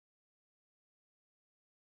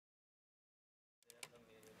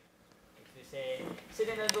sit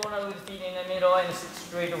in the donut with feet in the middle and sit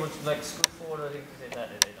straight over to like scoot forward or they don't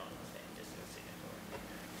understand. Just sit forward.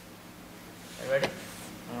 Are you ready?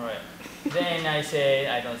 Alright. Then I say,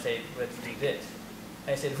 I don't say let's do this.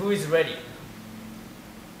 I said who is ready?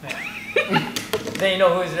 They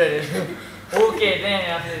know who is ready. Okay, then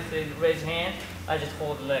after they raise hand, I just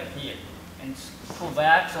hold the leg here and pull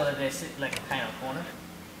back so that they sit like a kind of corner.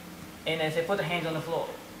 And I say put the hands on the floor.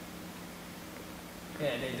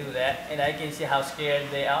 Yeah, they do that, and I can see how scared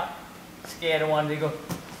they are. Scared one, they go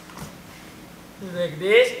like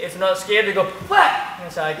this. If not scared, they go whack.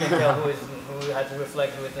 And so I can tell who has to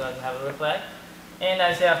reflect, who doesn't have to reflect. And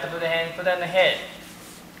I say after put the hand, put on the head.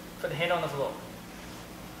 Put the head on the floor.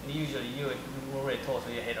 And usually you already told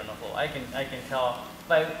your head on the floor. I can tell,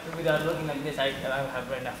 but without looking like this, I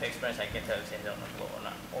have enough experience. I can tell if it's head on the floor or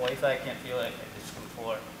not. Or if I can't feel it, I just scoot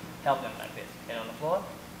forward, help them like this, head on the floor.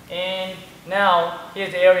 And now,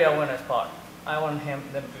 here's the area awareness part. I want them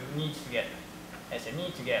to knee together. I say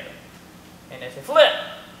knee together. And I say flip.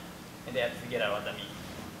 And they have to figure out what that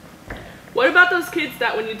means. What about those kids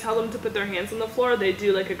that when you tell them to put their hands on the floor, they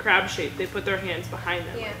do like a crab shape? They put their hands behind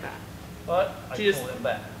them like that. What? I pull them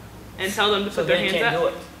back. And tell them to put their hands up? So they can't do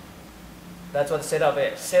it. That's what setup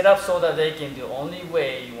is. Set up so that they can do only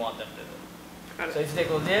way you want them to do. So if they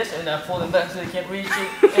go this, and I pull them back so they can't reach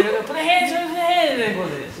it, and they go, put their hands on their hands, and they go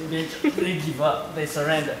this. They give up, they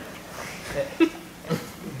surrender.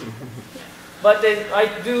 But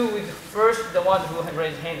I do with first the ones who have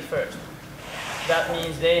raised hands first. That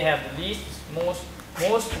means they have the least,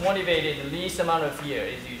 most motivated, the least amount of fear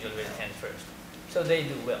is usually with hands first. So they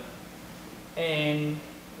do well. And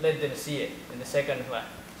let them see it in the second one.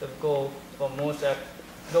 So go for most of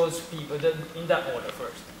those people in that order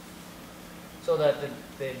first. So that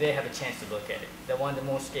they have a chance to look at it. The one, the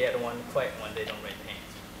most scared one, the quiet one, they don't raise their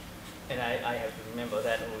hands. And I have to remember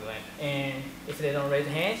that when we went. And if they don't raise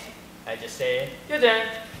their hands, I just say, your turn.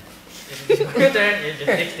 Your turn, you just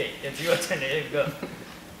dictate. It's your turn, there you go.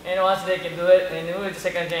 And once they can do it, and do it the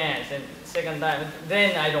second chance, and second time,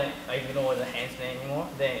 then I ignore the hands anymore.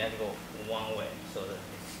 Then I go one way. So that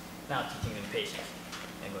it's now teaching them patience.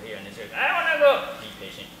 And go here and they say, I want to go. Be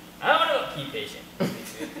patient. I want to go. Keep patient.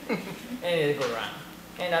 And they go around.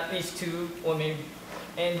 And at least 2 or maybe,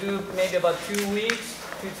 and do maybe about 2 weeks,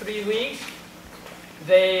 2-3 weeks,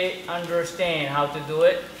 they understand how to do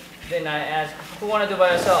it. Then I ask, who want to do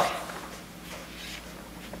by yourself?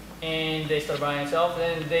 And they start by themselves.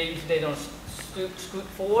 Then if they don't scoot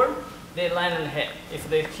forward, they land on the head. If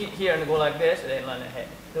they hit here and go like this, they land on the head.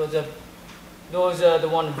 Those are the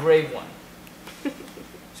one brave one.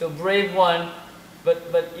 So brave one.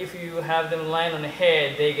 But if you have them lying on the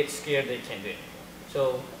head, they get scared, they can't do it.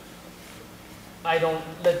 So I don't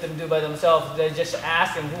let them do by themselves. They just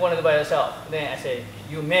ask them, who want to do by yourself? Then I say,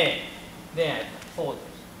 you may. Then I fold it.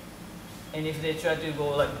 And if they try to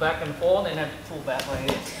go like back and forth, then I pull back like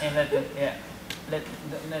this. And let them,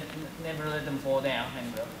 never let them fall down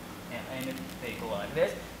and go. And if they go like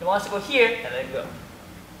this. They want to go here, I let go.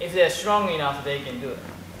 If they're strong enough, they can do it.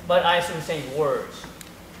 But I assume saying words.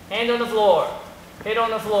 Hand on the floor. Head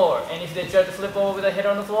on the floor, and if they try to flip over with the head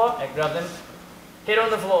on the floor, I grab them, head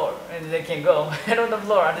on the floor, and they can go. Head on the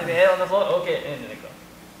floor, after they head on the floor, okay, and then they go.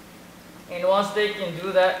 And once they can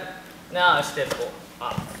do that, now I step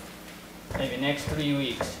up. Maybe next 3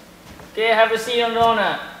 weeks. Okay, have a seat on the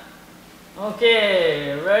donut.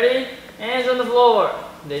 Okay, ready? Hands on the floor.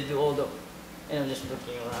 They do all the, and I'm just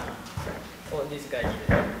looking around. Oh, this guy needs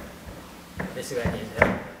help. This guy needs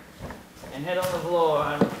help. And head on the floor,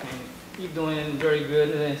 and keep doing it very good,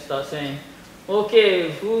 and then start saying,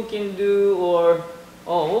 okay, who can do, or,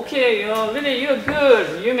 oh, okay, really, you're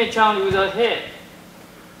good. You may challenge without head.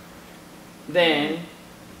 Then,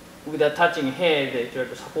 with a touching head, they try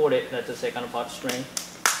to support it. That's the second part, strength.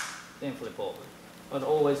 Then flip over. But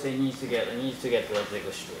always say knees together, let's they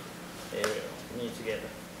go straight. There we go, knees together.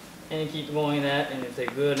 And keep going that, and if they're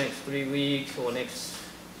good next 3 weeks, or next,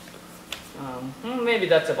 maybe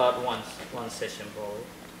that's about one session probably.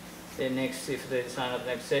 Then next, if they sign up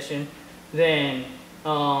next session, then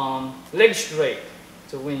leg straight.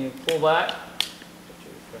 So when you pull back,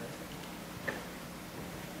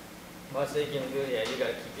 once they can do, yeah, you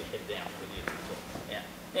gotta keep your head down with you. So,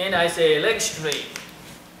 yeah. And I say leg straight.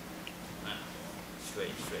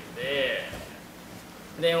 Straight, there.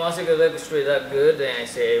 Then once you get leg straight, that's good. Then I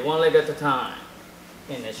say one leg at a time.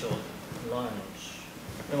 And the shoulder, lunge.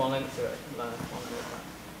 Then one leg straight, lunge, one leg at a time.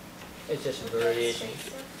 It's just a variation.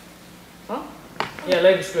 Huh? Yeah,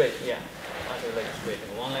 leg straight, yeah. I say leg straight.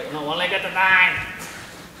 One leg at a time.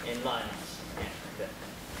 And lunge. Yeah, like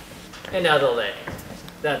that. And the other leg.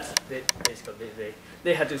 That's basically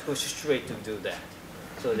they have to go straight to do that.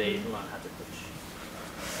 So they learn how to push.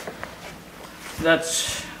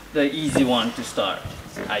 That's the easy one to start.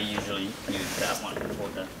 I usually use that one for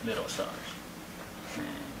the middle stars. And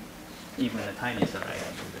even the tiny star, I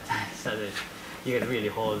can do the tiny star. You can really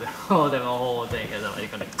hold them the whole thing, because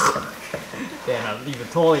they're not even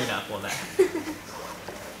tall enough for that.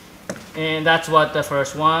 And that's what the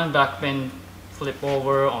first one, back bend, flip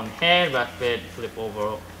over on head, back bend, flip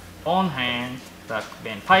over on hand, back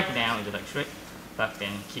bend, pike down with the leg straight, back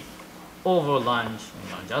bend, kick over, lunge,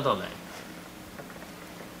 and lunge other leg.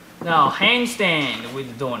 Now handstand with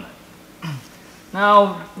the donut.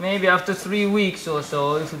 Now maybe after 3 weeks or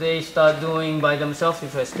so, if they start doing by themselves,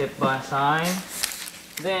 if I step by side,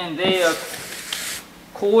 then they are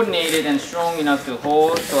coordinated and strong enough to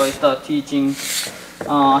hold. So I start teaching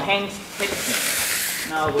handspring.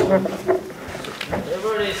 Now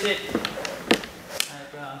wherever they sit,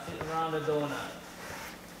 like sit around the donut,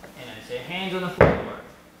 and I say hands on the floor,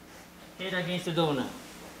 head against the donut,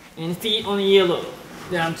 and feet on the yellow.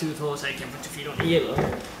 Down 2 toes, I can put the feet on the yellow,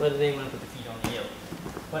 but they want to put the feet on the yellow.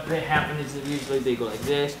 What they happen is that usually they go like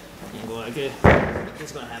this and go like this.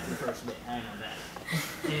 It's going to happen the first day, I know that.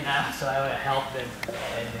 And so I will help them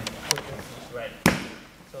and put their feet right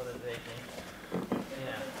so that they can,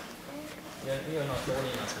 you're not old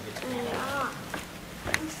enough to get feet on.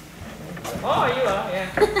 Oh, you are, yeah.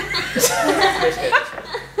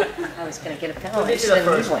 I was going to get a So pillow. this is the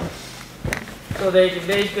first one. So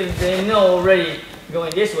they know already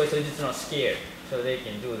going this way, so they're just not scared. So they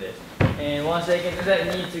can do this. And once they can do that,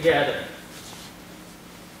 knee together.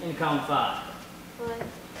 And count 5. 1,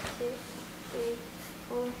 2, 3,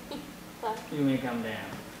 4, 5. You may come down.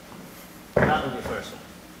 That will be first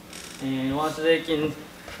one. And once they can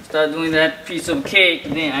start doing that piece of cake,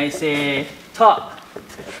 then I say tuck.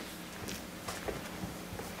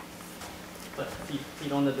 Put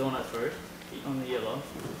feet on the donut first, feet on the yellow.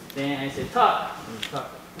 Then I say tuck. And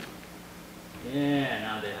tuck. Yeah,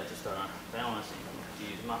 now they have to start on balancing. To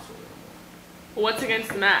use muscle. What's against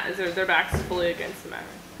the mat? Is their backs fully against the mat?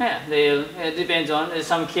 Yeah, it depends on. There's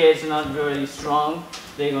some kids not very strong.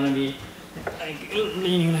 They're gonna be like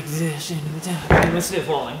leaning like this and still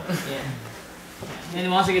falling. Yeah.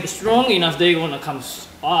 And once they get strong enough, they're gonna come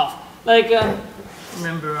off. Like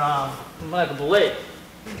remember like Blake.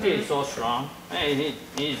 He's so strong. Hey,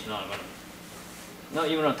 he's not gonna, not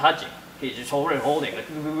even not touching. He's just already holding like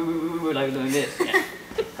doing this. Yeah.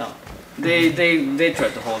 So they try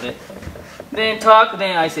to hold it. Then tuck,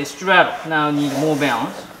 then I say straddle. Now need more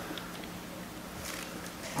balance.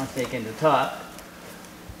 Once they can do tuck.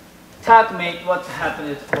 Tuck make what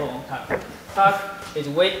happens is tuck. Tuck is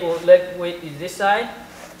weight or leg weight is this side.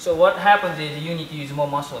 So what happens is you need to use more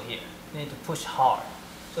muscle here. You need to push hard.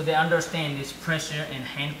 So they understand this pressure and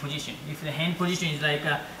hand position. If the hand position is like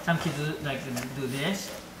some kids like to do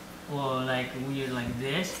this or like weird like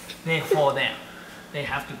this, they fall down. They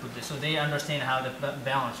have to put this, so they understand how the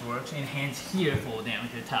balance works, and hands here fall down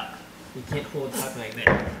to the tuck. You can't hold tuck like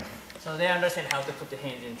that. So they understand how to put the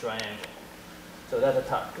hands in triangle. So that's a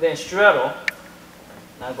tuck. Then straddle.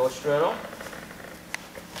 Now go straddle.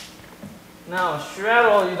 Now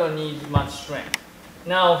straddle, you don't need much strength.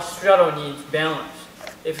 Now straddle needs balance.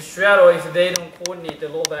 If straddle, if they don't coordinate the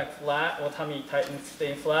low back flat or tummy tighten,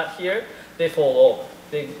 staying flat here, they fall over.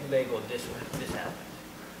 They go this way. This happens.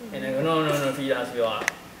 And I go, no, feet has to be off.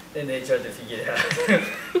 Then they try to figure it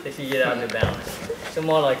out. They figure out the balance. So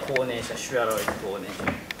more like coordination, straddle is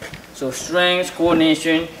coordination. So strength,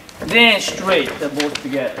 coordination, then straight, they're both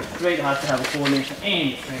together. Straight has to have a coordination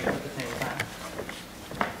and strength at the same time.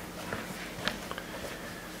 Yeah.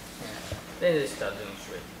 Then they start doing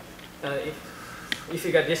straight. If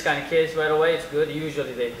you got this kind of kids right away, it's good.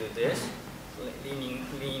 Usually they do this,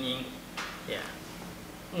 leaning, yeah.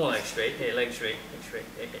 More like straight, hey, leg straight,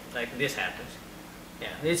 okay. Like this happens.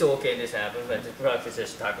 Yeah, it's okay this happens, but the practice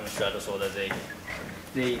is tuck and straddle so that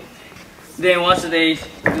then once they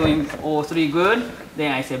doing all 3 good,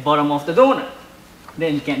 then I say bottom of the donut.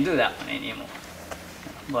 Then you can't do that one anymore.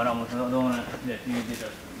 Bottom of the donut that you did a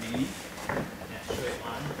lean, yeah, straight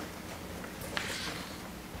line.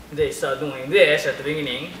 They start doing this at the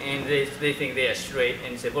beginning, and they think they are straight,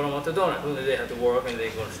 and say bottom of the donut. They have to work, and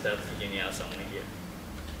they're going to start figuring out something here.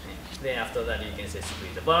 Then after that, you can say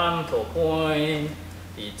squeeze the bottom, toe point,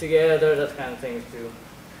 feet together, that kind of things to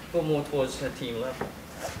go more towards the team level.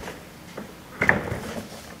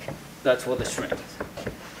 That's for the strength.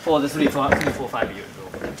 For the 3, 4, 5 years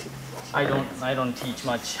old. I don't teach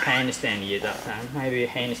much handstand yet that time. Maybe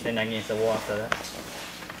handstand against the wall after that.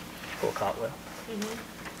 Go cartwheel.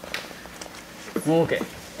 Okay.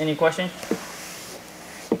 Any questions?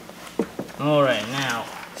 All right. Now,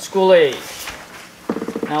 school age.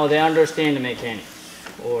 Now they understand the mechanics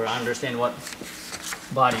or understand what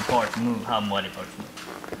body parts move, how body parts move.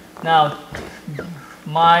 Now,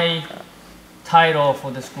 my title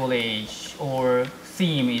for the school age or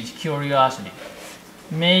theme is curiosity.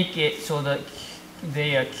 Make it so that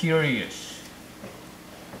they are curious,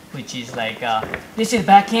 which is like, this is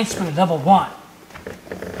back handspring level 1.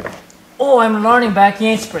 Oh, I'm learning back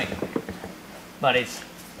handspring, but it's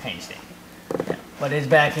handstand. But it's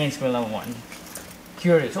back handspring level 1.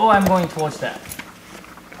 Curious. Oh, I'm going towards that.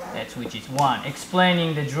 That's which is 1.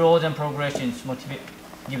 Explaining the drills and progressions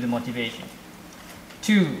give the motivation.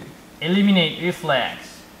 2. Eliminate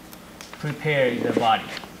reflex. Prepare the body.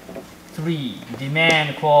 3.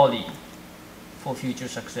 Demand quality for future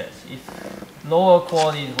success. If lower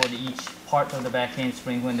quality for each part of the back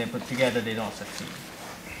handspring, when they put together, they don't succeed.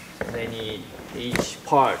 So they need each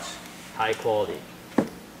part high quality.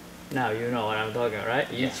 Now you know what I'm talking about, right?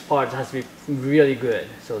 Yeah. Each part has to be really good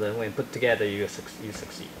so that when put together you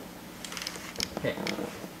succeed. Okay.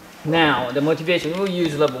 Now the motivation, we'll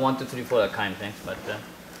use level 1, 2, 3, 4 that kind of things, but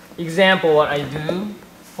example what I do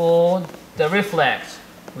for the reflex,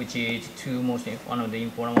 which is one of the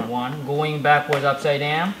important one, going backwards upside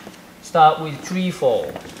down, start with tree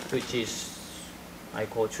fall, which is I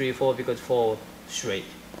call tree fall because fall straight.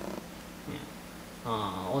 Yeah.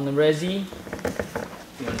 On the resi,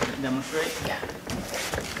 you want to demonstrate? Yeah.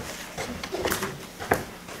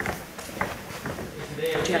 Do you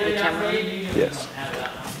have the camera? Yes.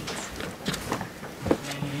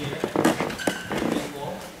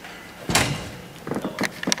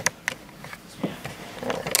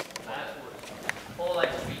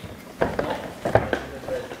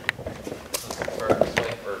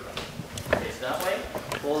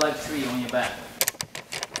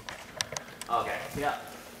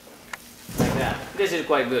 This is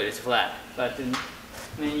quite good, it's flat, but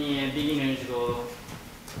many beginners go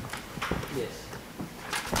this.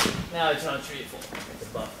 Now it's not tree fall, it's a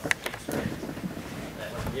bump.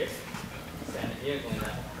 That one here, stand it here, going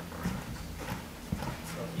that one.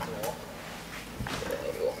 Don't hit the wall. There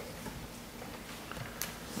you go.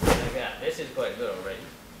 Like that. This is quite good already.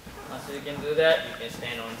 Once you can do that, you can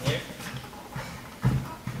stand on here.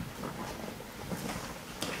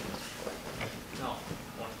 No,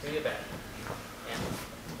 one to your back.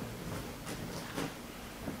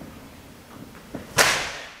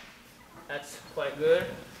 That's quite good.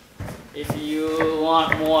 If you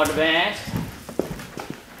want more advanced,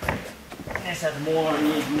 this has more,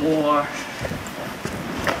 needs more.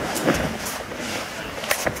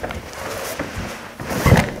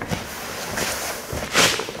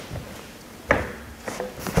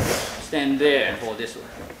 Stand there and hold this one.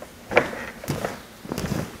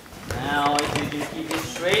 Now if you can keep it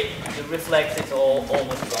straight, the reflex is almost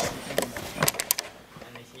gone.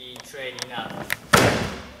 And if you trade enough.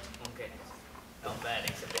 Not bad,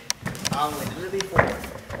 except I'm a little bit forward.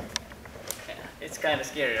 Yeah, it's kind of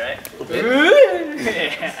scary, right?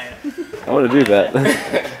 Yeah, I want to do that.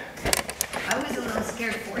 I was a little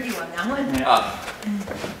scared for you on that one. Yeah.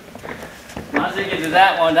 Once you get to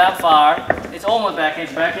that one that far, it's almost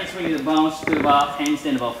backhands. Backhands swing is bounce to about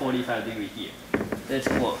handstand about 45 degrees here. That's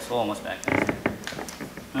close, almost backhands.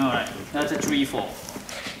 Alright, that's a 3-4.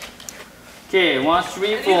 Okay, once 3-4.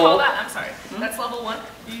 And you call that? I'm sorry. That's level 1?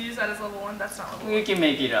 You use that as level 1? That's not level 1. We can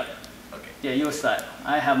make it up. Okay. Yeah, your style.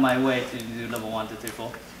 I have my way to do level 1, 2, 3,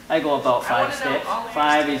 4. I go about 5 steps.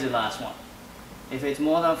 5 is the last one. If it's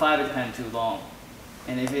more than 5, it's kind of too long.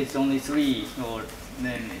 And if it's only 3,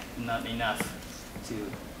 then not enough to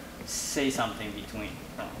say something between.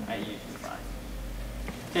 So I usually 5.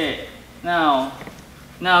 Okay, now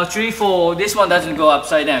 3, 4. This one doesn't go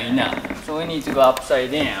upside down enough. So we need to go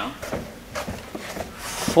upside down.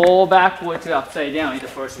 Fall backward to upside down is the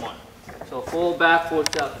first one. So fall backward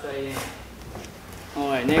to upside down.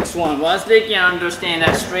 Alright, next one. Once they can understand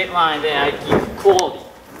that straight line, then I give quality.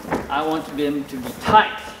 I want them to be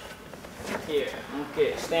tight. Here.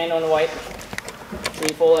 Okay, stand on the white.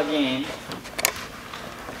 3, fall again.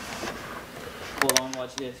 Hold on,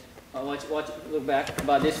 watch this. Watch, look back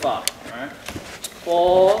about this far. Alright.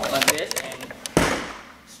 Fall like this and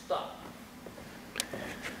stop.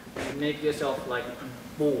 Make yourself like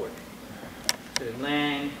board. So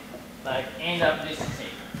land, like end up this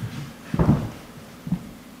shape.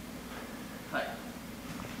 Like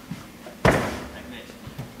this.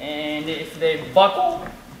 And if they buckle,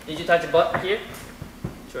 did you touch the butt here?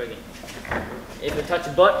 Try again. If you touch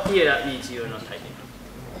the butt here, that means you're not tight enough.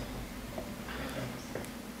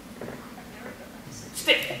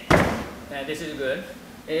 Stiff. And this is good.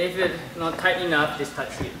 And if it's not tight enough, just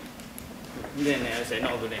touch here. Then I say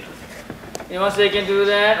not good enough. And once they can do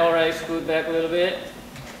that, alright, scoot back a little bit.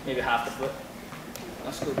 maybe half the foot.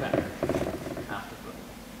 Now scoot back, half the foot.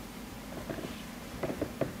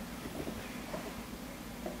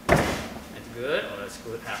 That's good, or let's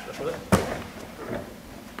scoot half the foot.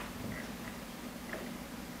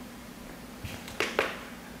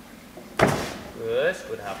 Good,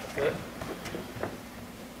 scoot half the foot.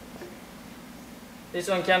 This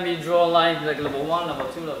one can be draw line like level 1, level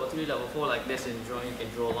 2, level 3, level 4 like this, and you can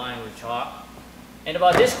draw a line with chalk. And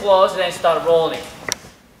about this close, then start rolling.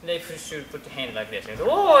 They should put the hand like this. And go,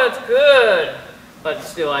 oh, it's good! But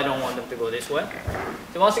still, I don't want them to go this way.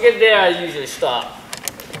 So once you get there, I usually stop.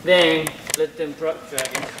 Then let them drag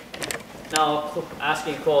it. Now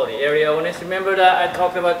asking quality, area awareness. Remember that I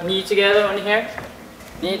talked about knee together on here?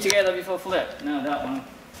 Knee together before flip. Now that one.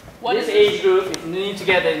 What this is age group, if knee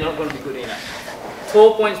together is not going to be good enough.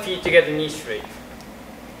 4 points feet together, knee straight.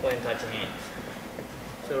 When touching hands.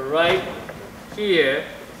 So right here,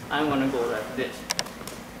 I'm going to go like this.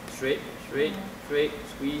 Straight, straight, straight,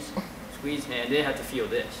 squeeze, squeeze hand. They have to feel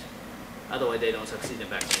this. Otherwise they don't succeed in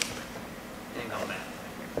back hand. And come back.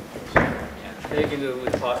 Yeah, they can do it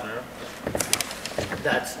with partner.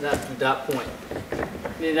 That's to that point.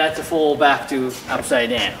 Then that's a fall back to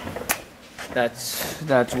upside down.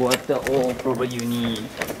 That's what the all proper you need.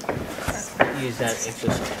 Use that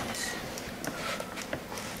exercise.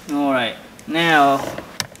 Alright, now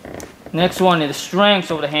next one is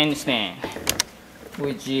strength of the handstand,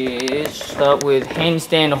 which is start with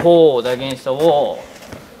handstand hold against the wall.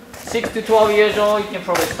 6 to 12 years old, you can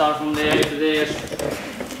probably start from there if they're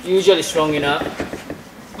usually strong enough.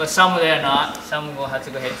 But some they are not. Some will have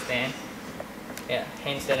to go handstand. Yeah,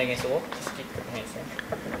 handstand against the wall. Just keep the handstand.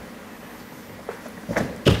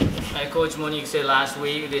 Like Coach Monique said last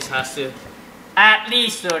week, this has to at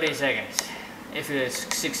least 30 seconds. If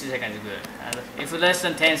it's 60 seconds, good. And if it's less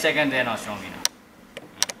than 10 seconds, they're not strong enough.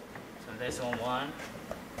 So that's on one.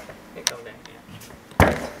 Pick up that.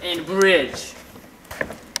 Yeah. In bridge,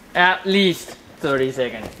 at least 30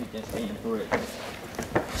 seconds. You can stay in bridge.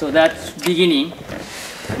 So that's beginning.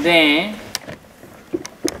 Then,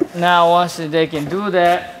 now once they can do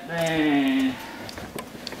that, then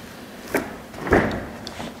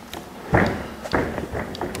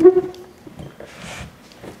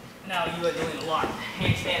now you are doing a lot.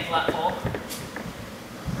 Handstand flat fall.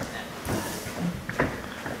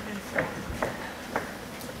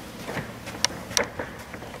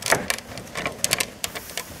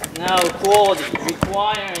 Now quality,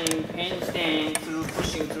 requiring handstand through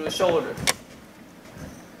pushing through shoulder.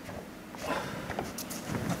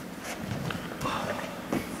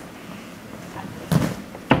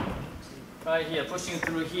 Right here, pushing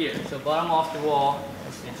through here. So bottom off the wall,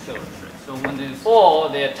 and shoulder. So when they fall,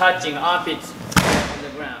 they're touching armpits on the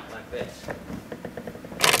ground like this.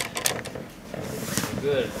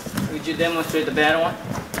 Good. Would you demonstrate the bad one?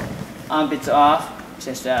 Armpits off,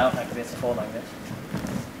 chest out like this, fall like this.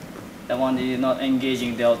 The one that you're not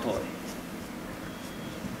engaging deltoid.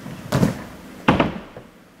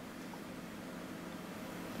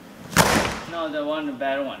 No, the one, the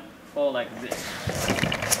bad one. Fall like this.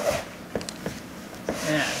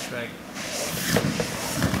 Yeah, that's right.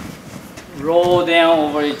 Roll down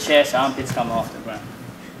over your chest, armpits come off the ground.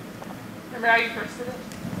 Remember how you first did it?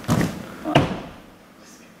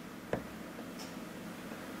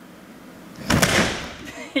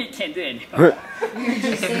 You can't do it anymore. You're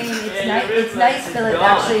just saying it's nice, Philip.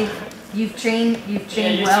 Actually, you've trained You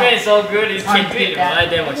well. train so good, you can't do it anymore. I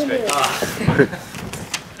demonstrate.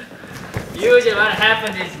 Usually what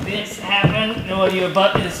happens is this happens, or your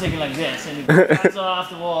butt is sticking like this, and it comes off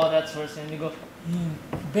the wall, that's first, and you go,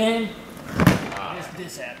 bend,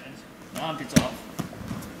 this happens, armpits off.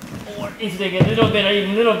 Or if they get a little better,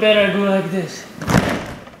 even a little better, go like this.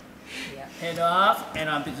 Yeah. Head off, and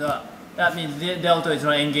armpits up. That means the deltoid is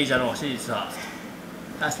not engaged at all, so it's soft.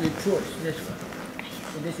 Has to be pushed this way.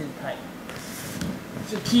 So this is tight.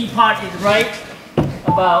 So key part is right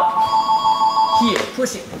about here,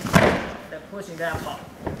 pushing. Pushing that part.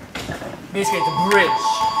 Basically the bridge.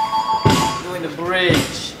 Doing the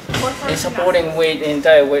bridge. And supporting weight, the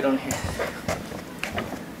entire weight on here.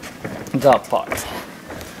 That part.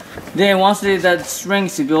 Then once that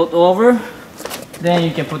strength is built over, then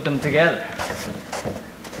you can put them together.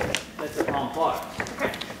 That's the palm part.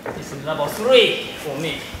 This is level 3 for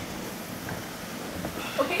me.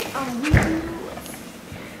 Okay, we do.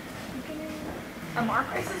 Our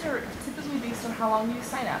prices are typically based on how long you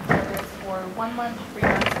sign up, whether it's for 1 month, 3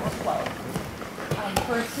 months, or 12.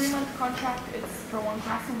 For a 3-month contract, it's for 1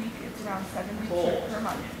 class a week, it's around $70 per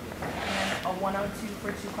month, and a 102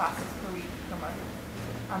 for 2 classes per week per month.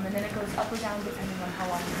 And then it goes up or down depending on how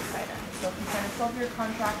long you sign up. So if you sign a 12-year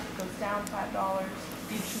contract, it goes down $5.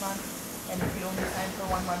 each month, and if you only sign for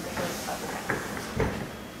 1 month, it goes up 10.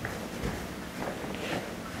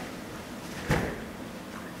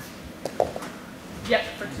 Yep,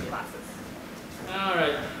 for 2 classes. All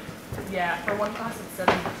right. Yeah, for 1 class it's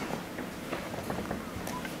 72.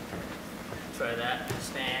 Try that.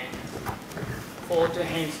 Stand. Fold to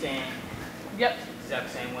handstand. Yep. Exact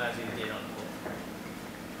same way as you did on the floor.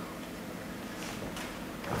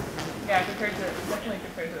 Yeah, definitely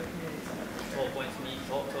compared to the community center. 12 points, knee,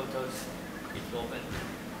 toes, hips open.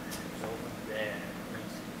 Hips open. There.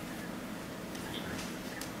 Knees. Feet.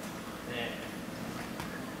 There.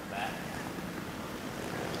 Back.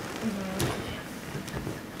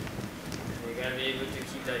 You gotta be able to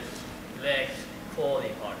keep the legs fully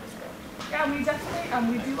apart as well. Yeah, we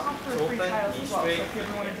definitely, we do offer free Open, trials knee as well. So straight. if you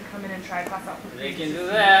ever wanted to come in and try a class out for free, They can just do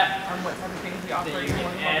see, that. what type of things we offer. Then you You're can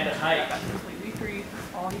more than add welcome the to try height. it. That's completely free.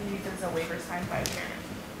 All he needs is a waiver signed by a parent.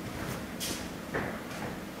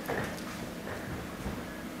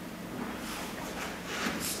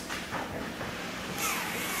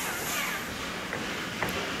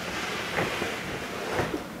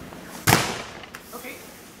 Okay.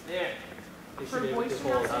 There. You For should be able voice to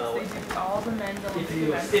hold gymnastics, other they way. do all the men's If Olympic you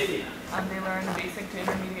events. stiffy. They learn basic to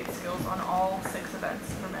intermediate skills on all 6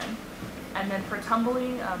 events for men. And then for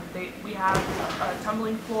tumbling, we have a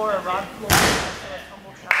tumbling floor, a rod floor, a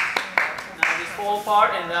tumble track. Now this whole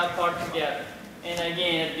part and that part together. And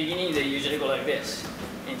again, at the beginning, they usually go like this.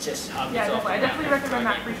 And just hop Yeah, this off. I and definitely down. recommend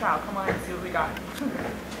that free trial. Come on and see what we got.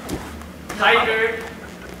 Tighter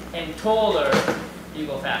and taller, you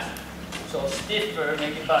go faster. So stiffer,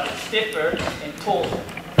 make your body stiffer and taller.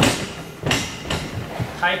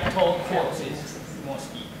 Tight, tall, close is more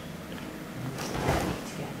speed.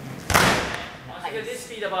 Once you get this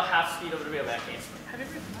speed, about half speed of the real back handspring.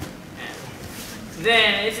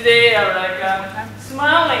 Then if they are like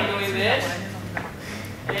smiling doing this,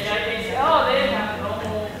 and I can say, oh, they have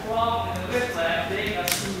no problem with the grip leg. They can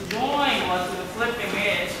join what the flipping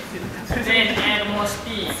is, then add more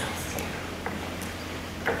speed.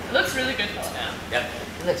 It looks really good though. Yep.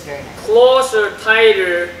 It looks very nice. Closer,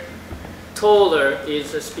 tighter, taller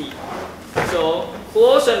is the speed. So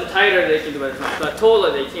closer and tighter they can do it, but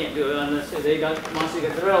taller they can't do it unless they got once you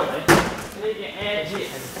get the railway. They can add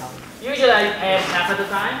this. Usually I add half at the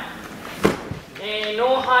time, and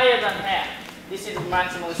no higher than half. This is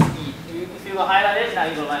maximum speed. If you go higher than this, now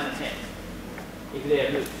you go minus 10. If they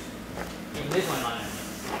are loose. If this one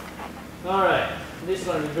minus 10. Alright, this is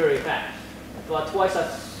going to be very fast. About twice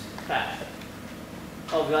as fast.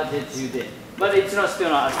 Oh, God, you did. But it's not still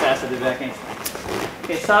not as fast as the back end.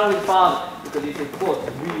 Okay, start with father, because if it pulls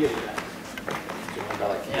really fast.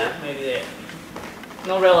 Yeah, maybe there.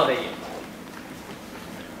 No relative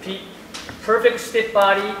yet. Perfect stiff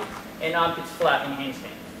body and armpits flat in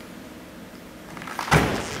handstand.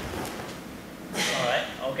 Alright,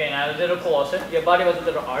 okay, now a little closer. Your body was a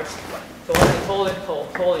little arched. So when you hold it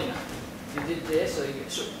tall enough. You did this, so you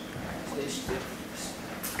get short. Stay stiff.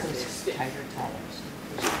 Stay stiff. Tighter, taller.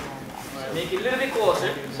 Alright, make it a little bit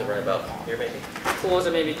closer. So right about here, maybe. Closer,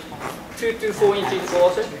 maybe 2 to 4 inches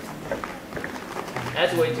closer.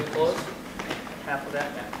 That's way too close. Half of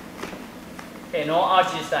that. Yeah. Okay, no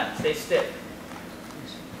arch this time. Stay stiff.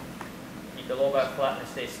 Keep the low back flat and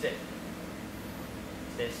stay stiff.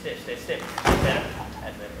 Stay stiff, stay stiff. Better.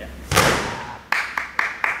 That's better, yeah.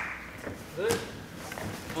 Good.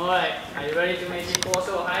 Alright, are you ready to make it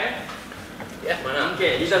closer or higher? Yeah, why not?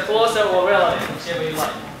 Okay, either closer or relative, whichever you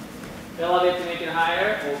like. Relative to make it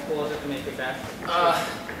higher or closer to make it faster?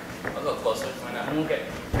 I'll go closer. Why not? Okay.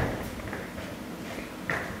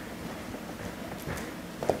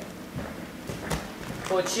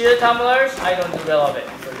 For cheer tumblers, I don't do relevant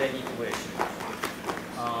because they need to wear shoes.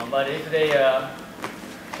 But if they are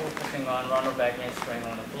focusing on run or back handspring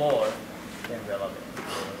on the floor, then relevant.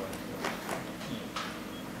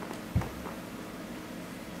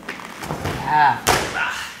 Ah.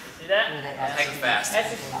 See that? Heck fast.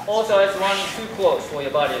 That's also, it's running too close for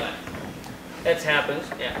your body line. That happens,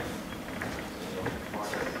 yeah.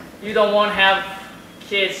 You don't want to have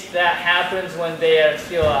kids that happens when they are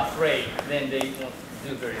still afraid. Then they won't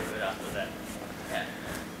do very good after that. Yeah.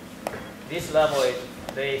 This level is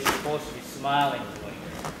they're supposed to be smiling doing it.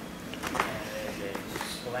 And they're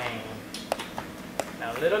playing.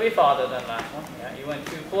 Now a little bit farther than last one. Yeah, you went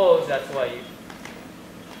too close. That's why you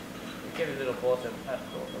get a little closer. Yeah,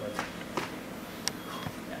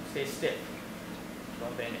 stay stiff.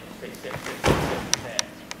 Don't bend it. Stay stiff. Stiff. There.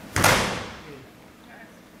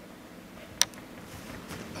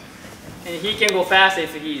 And he can go fast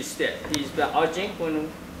if he is stiff. He's arching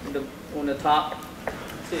on the top,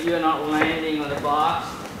 so you're not landing on the box.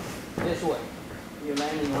 This way. you're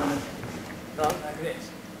landing on the top like this.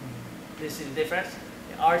 This is the difference.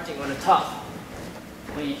 You're arching on the top.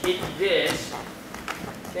 When you hit this,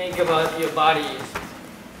 think about your body is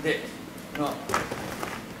this. No.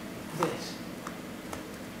 This.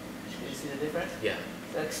 You see the difference? Yeah.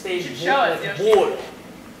 Like stays You should show us, like Yoshi. board.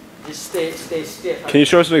 Just stay stiff. Can you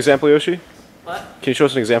show us an example, Yoshi? What? Can you show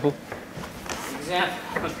us an example?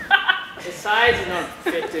 Example. The size is not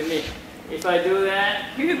fit to me. If I do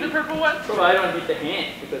that, You hit the purple one? probably I don't hit the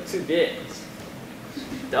hand because it's too big.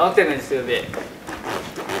 The octagon is too big.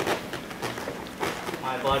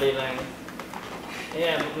 My body line.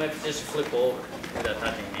 Yeah, let's just flip over without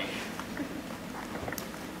touching hand.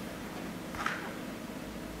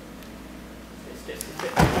 It's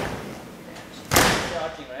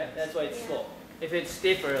arching, right? That's why it's slow. If it's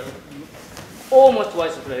stiffer, almost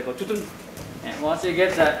twice as vertical. And once you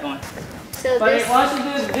get that one. So But this, once you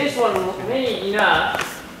do this one many enough,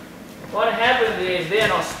 what happens is they're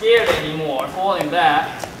not scared anymore, falling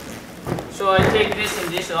back. So I take this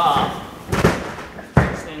and this off.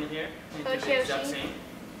 Stand here and do the exact Yoshi. same.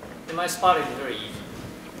 And my spot is very easy.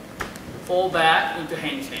 Fall back into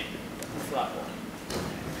handstand. Flat one.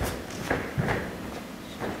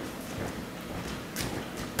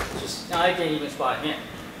 Now I can even spot him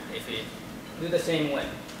if you do the same way.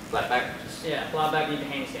 Flat back. Yeah, flat back into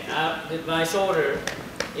handstand. My shoulder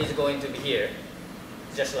is going to be here,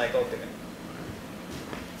 just like octagon.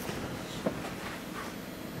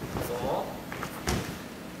 So,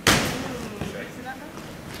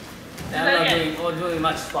 I'm not doing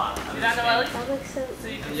much spot. I'm See just that, Noelle? that looks so. So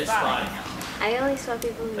you I'm can just spot. spotting. I only saw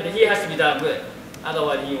people who. But he has to be that good,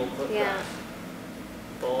 otherwise he will put Yeah. crash.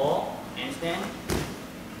 Ball, handstand.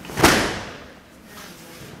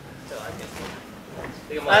 So I can.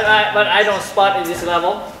 But I don't spot at this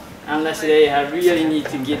level unless they really need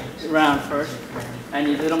to get around first. I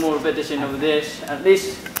need a little more repetition of this, at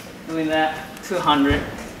least doing that 200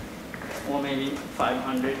 or maybe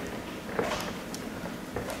 500. Did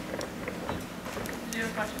you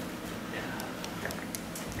have a question?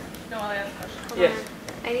 No, I have a question. Hold Yes. on.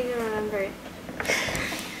 I need to remember it.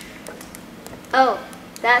 Oh,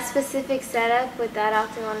 that specific setup with that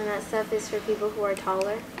octagon and that stuff is for people who are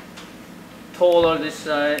taller. Taller this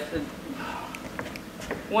side.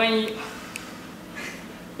 When you,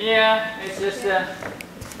 yeah, it's just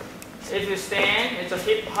if you stand, it's a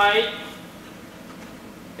hip height.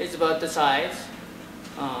 It's about the size.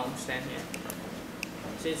 Stand here.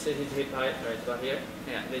 See, it's hip height right about here.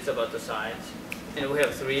 Yeah, it's about the size. And we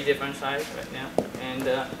have 3 different sizes right now. And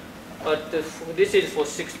but this is for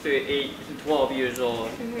 6 to 8 to 12 years old.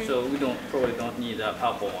 So we probably don't need that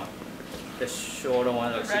purple one. The shorter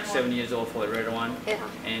one, like The red 6, 7 one? years old for the red one. Yeah.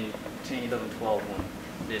 And 10, 11, 12 one.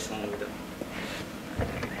 This one with the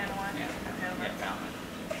Hand one. yeah.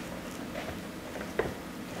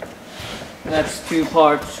 That's 2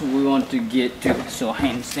 parts we want to get to. So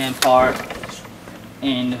handstand part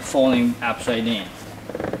and falling upside down.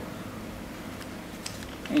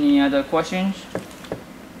 Any other questions?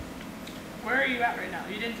 Where are you at right now?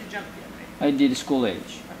 You didn't do jump yet, right? I did school age.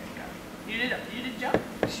 Okay, got it. You did jump?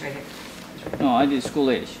 No, I did school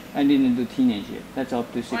age. I didn't do teenage yet. That's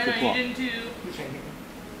up to 6 Why to no, 12. you didn't do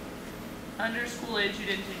under school age. You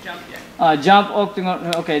didn't do jump yet. Jump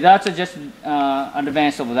octagon. Okay, that's just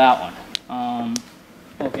advance of that one.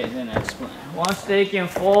 Okay, then I explain. Once they can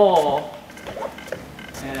fall,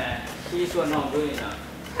 he's not good enough.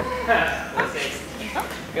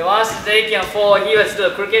 Okay, once they can fall, he was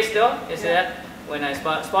still crooked still. You see that? When I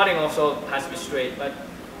spotting also has to be straight. But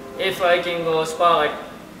if I can go spot like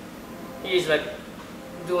he's like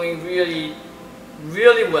doing really,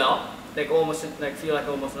 really well, like almost like feel like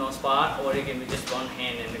almost no spot, or he can be just one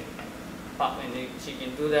hand and pop, and she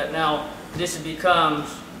can do that. Now this becomes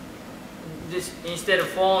this instead of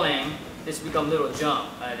falling, this becomes little jump.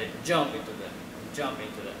 Jump into that,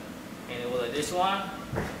 and whether this one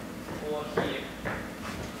or here.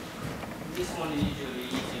 This one is usually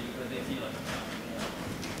easy because they feel like jumping more.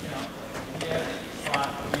 You know, here they spot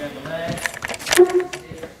here the leg.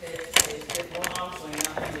 Step one arm, so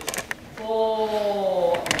now you just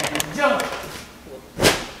fall and jump.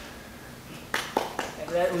 And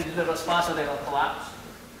that with the little spot so they don't collapse.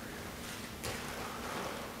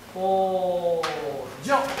 Fall,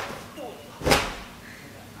 jump.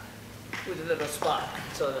 With a little spot.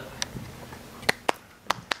 So the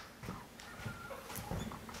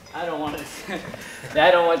I don't want to.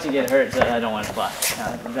 I don't want to get hurt, so I don't want to spot.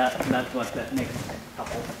 That's what that next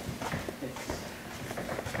couple.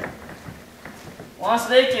 Once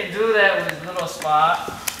they can do that with little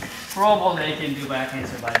spot, probably they can do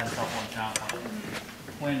backhands by themselves on jump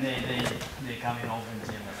when they come in open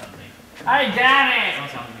gym or something. I got it! Or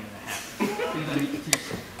something like that. You're gonna teach.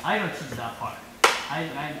 I don't teach that part.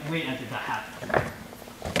 I wait until that happens.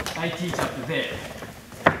 I teach up to there.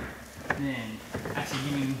 Then actually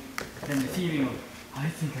giving them the feeling of, I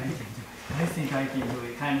think I can do it. I think I can do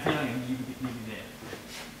it. Kind of feeling and you there.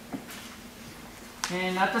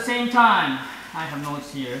 And at the same time, I have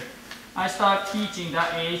notes here. I start teaching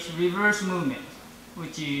that age reverse movement,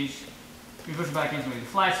 which is reverse back handspring with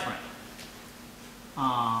fly spring.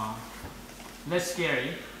 Less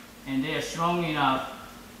scary, and they are strong enough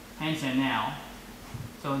handstand now.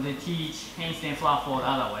 So they teach handstand flop forward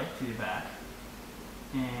other way to the back,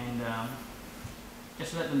 and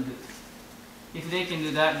just let them do it. If they can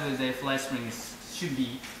do that good, their fly spring should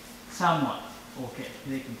be somewhat okay.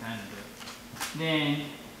 They can kind of do it. Then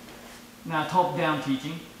now top-down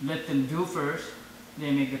teaching, let them do first,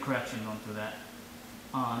 they make the correction onto that.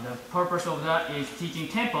 The purpose of that is teaching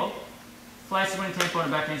tempo. Fly spring tempo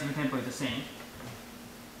and back handspring tempo is the same,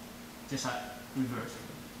 just like reverse.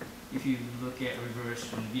 If you look at reverse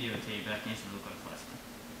from the videotape, back handspring look like fly spring.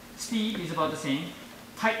 Speed is about the same.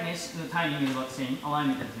 Tightness, the timing is about the same.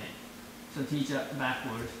 Alignment is the same. So teach that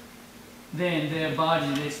backwards. Then their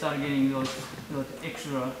body, they start getting those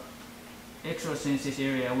extra senses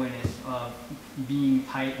area awareness of being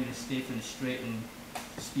tight and stiff and straight and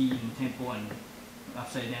speed and tempo and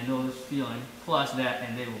upside down, those feeling plus that,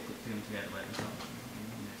 and they will put them together by themselves.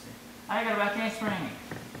 I got a back handspring.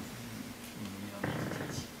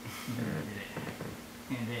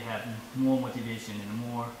 And they have more motivation and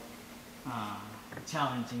more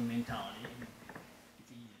challenging mentality.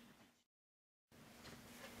 It's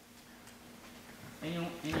easy.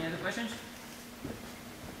 Any other questions?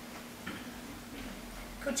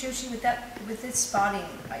 Coach Yoshi, with this spotting,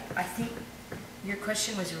 I think your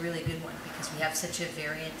question was a really good one because we have such a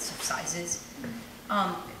variance of sizes.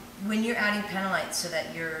 When you're adding penalites so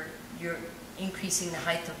that you're increasing the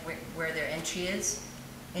height of where their entry is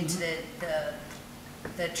into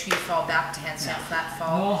the tree fall back to handstand flat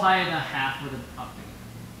fall. No higher than half of the octagon.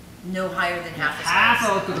 No higher than half. Half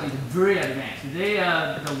of the octagon is very advanced. They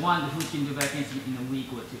are the one who can do back handspring in a week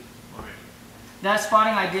or two already. That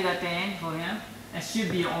spotting I did at the end for him, it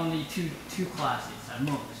should be only two classes at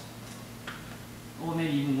most, or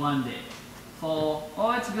maybe even one day. Fall,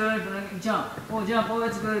 oh it's good, jump, oh jump, oh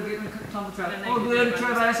it's good, get tumble trap, oh good,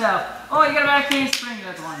 try by yourself, oh you got a back handspring,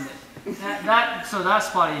 that's one day. So that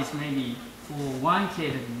spot is maybe for one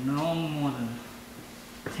kid no more than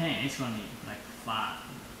 10, it's gonna be like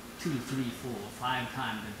 2, 3, 4, 5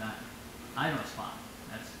 times the time. I don't spot.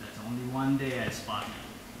 That's only one day I spot,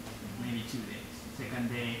 maybe 2 days. Second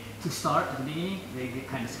day to start at the beginning, they get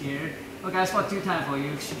kind of scared. Okay, I spot 2 times for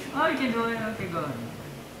you. Oh, you can do it. Okay, go ahead.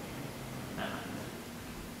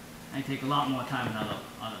 I take a lot more time in other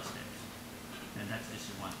steps, and that's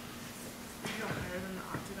just one. They go higher than the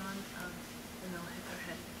octagon, and they'll hit their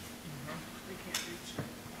head. They can't reach.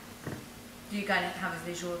 Do you guys have a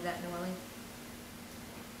visual of that, Noelle?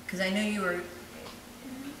 Because I know you were,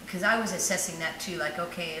 because I was assessing that too. Like,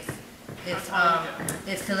 okay,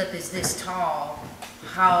 if Philip is this tall,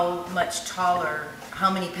 how much taller, how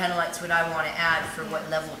many penalites would I want to add for what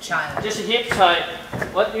level child? Just hip height,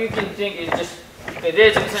 what you can think is just, okay,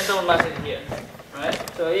 there's a central mass in here,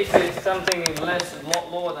 right? So if it's something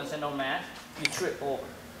lower than central mass, you trip over.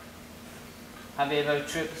 Have you ever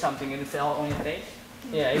tripped something and fell on your face?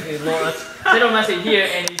 Yeah, if it's lower, central mass is here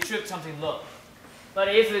and you trip something low. But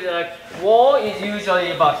if it's like wall is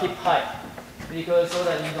usually about hip height, because so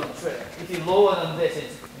that you don't trip. If you lower than this,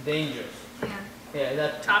 it's dangerous. Yeah,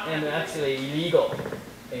 that and actually illegal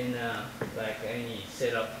in like any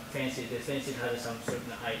setup. Fancy, the fancy has some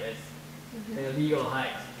certain height as illegal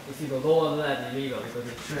height. If you go lower than that, it's illegal because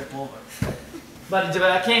you trip over. But the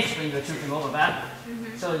back handspring, you're tripping over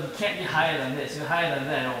backwards. So you can't be higher than this. If you're higher than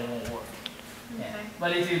that, it won't work. Yeah.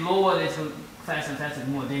 But if you lower this faster and faster, it's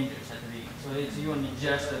more dangerous at the beginning. So it's you only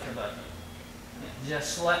just at the butt. Yeah,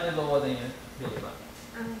 just slightly lower than your belly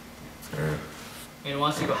button. And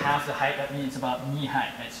once you go half the height, that means about knee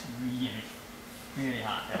height. That's really, really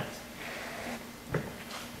hot.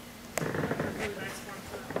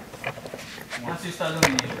 Once you start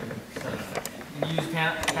doing it, you use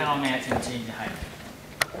panel mats and change the height.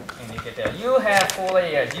 And you get there. You have 4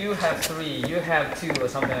 layers, you have 3, you have 2 or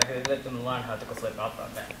something like that. Let them learn how to go flip up or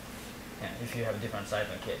down. Yeah, if you have different size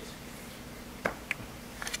than kids.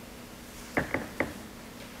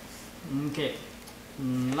 Okay.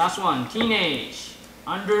 Last one, teenage,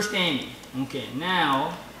 understanding. Okay,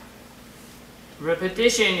 now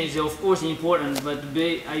repetition is of course important, but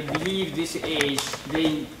I believe this age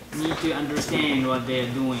they need to understand what they're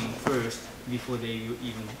doing first before they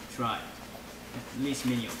even try. At least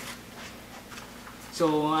many of them.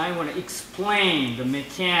 So I want to explain the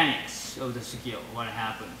mechanics of the skill, what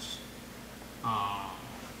happens.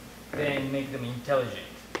 Then make them intelligent.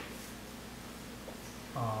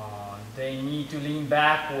 They need to lean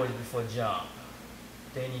backwards before jump.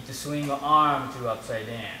 They need to swing an arm to upside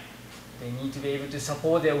down. They need to be able to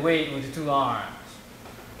support their weight with 2 arms.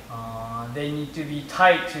 They need to be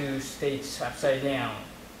tight to stay upside down.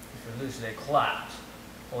 If you lose, they collapse.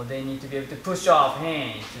 Or they need to be able to push off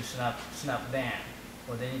hands to snap down.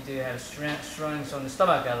 Or they need to have strength on the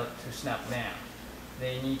stomach to snap down.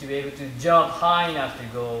 They need to be able to jump high enough to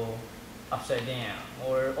go upside down.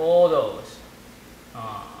 Or all those.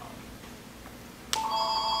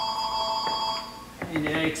 And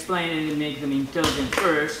then I explain and make them intelligent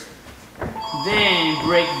first. Then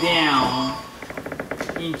break down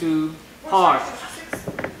into parts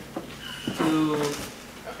to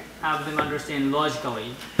have them understand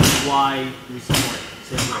logically why we support it.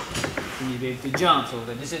 You need to be able to jump, so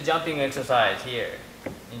this is jumping exercise here.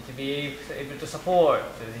 You need to be able to support,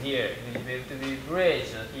 so here. You need to be able to be bridge,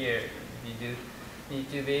 so here. You need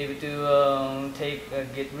to be able to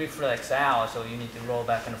get reflex out, so you need to roll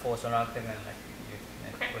back and forth around like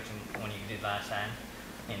when you did last time.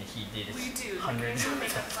 And he did it hundreds of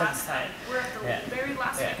times. We're at the very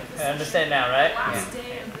last week of this I understand now, right? The last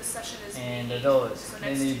day of this session is and week 8. those. So Then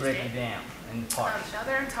next you break Tuesday. it down in parts. Now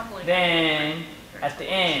they're tumbling. Then at the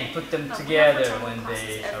end, put them We have together tumbling when classes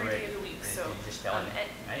they are every day ready. of the week, Then so, you just tell them, I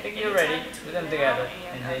think anytime you're ready. between Put them now together, and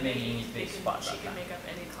and then maybe you May, need to they make can- spots She like can that. make up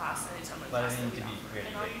any class, any tumbling But class I that need we to be offer. ready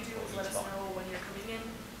And all you do for is let each us spot. know when you're coming in.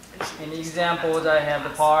 And she In will just examples, go I back have to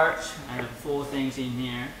the class. parts. I have 4 things in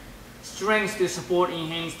here. Strengths to support in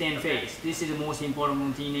handstand face. This is the most important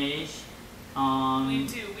from teenage. We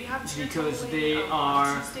do. We have cheer because tumbling, they on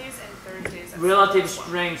are Tuesdays and Thursdays. at relative 7 o'clock.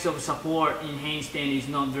 strengths of support in handstand is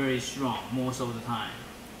not very strong most of the time.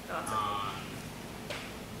 No, that's okay.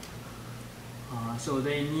 So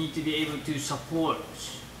they need to be able to support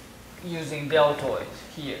using deltoids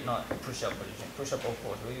here, not push-up position. Push-up, of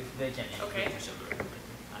course, they can Okay. push-up at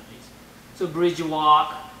least. So bridge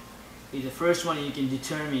walk is the first one you can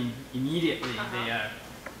determine immediately they are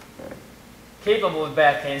capable of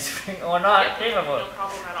back handspring or not Yep, capable no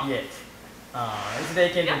problem at all. yet. If they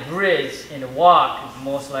can Yeah. do bridge in the walk,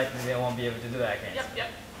 most likely they won't be able to do back handspring.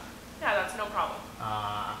 Yep. Yeah, that's no problem.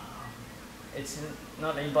 It's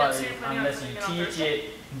not So important you're planning on unless you putting it on teach Thursday? it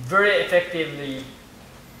very effectively,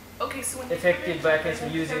 Okay, so when they effective come in, back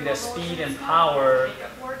handspring using they'll the go speed to and this power,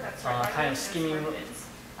 makeup board that's right by kind the of skimming, participants,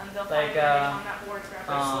 and they'll like, find their name on that board, grab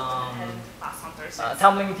their slips, and head into class on Thursday.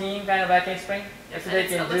 tumbling team kind of back handspring. Yep, If and they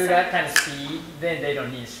it's can do Alyssa that and kind of speed, then they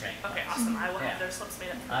don't need strength. Okay, awesome. I will Yeah. have their slips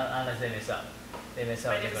made up. Unless they mess up. They mess up,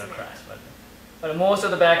 My they're name is gonna Amanda. crash. But most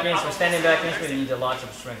of the back No handspring, problem. standing back handspring Thursday. needs a lot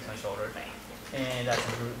of strength on shoulder. Right. And that's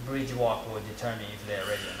a bridge walk will determine if they're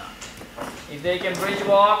ready or not. If they can bridge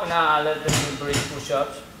walk, now I let them do bridge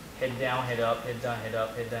push-ups. Head down, head up, head down, head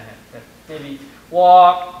up, head down, head up. Maybe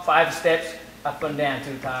walk 5 steps up and down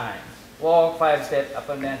 2 times. Walk 5 steps up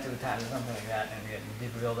and down 2 times, something like that, and they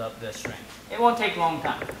build up their strength. It won't take long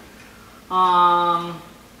time.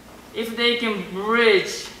 If they can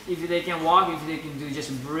bridge, if they can walk, if they can do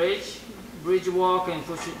just bridge walk and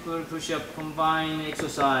push up combined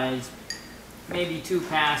exercise, maybe 2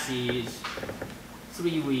 passes,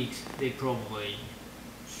 3 weeks, they probably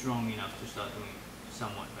strong enough to start doing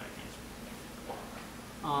somewhat back handspring.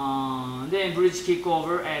 Then bridge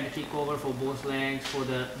kickover, add kickover for both legs for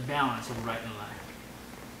the balance of right and left.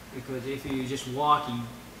 Because if you're just walking,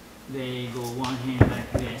 they go one hand like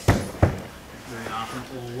this very often,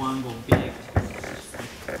 or one go big,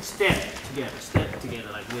 step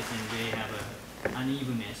together like this, and they have an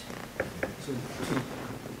unevenness. So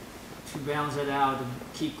to balance it out,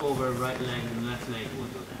 kick over right leg and left leg will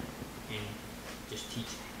do that, and just teach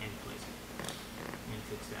hand placement and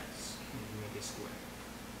fix that and make it square.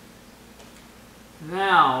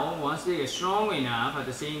 Now, once they get strong enough, at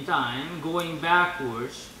the same time, going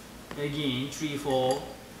backwards, again, tree fall,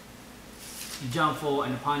 jump fall,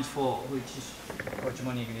 and punch fall, which is what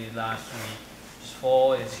Monica did last week. Just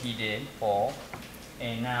fall as he did, fall,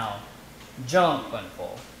 and now jump and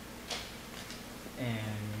fall, and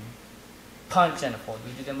punch and fall.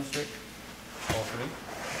 Did you demonstrate? All 3.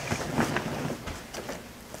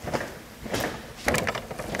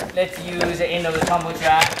 Let's use the end of the tumble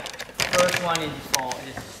track. First one is fall.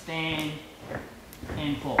 Just stand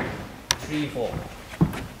and fall. 3 fall.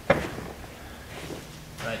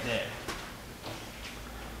 Right there.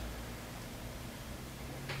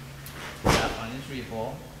 That one is 3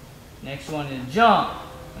 fall. Next one is jump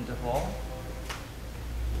into fall.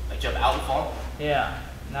 Like jump out and fall? Yeah.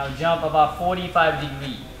 Now jump about 45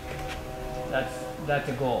 degrees. That's That's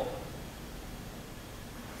the goal.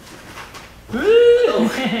 Woo!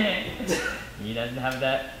 He doesn't have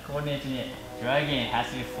that coordination yet. Try again, it has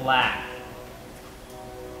to be flat.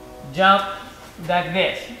 Jump like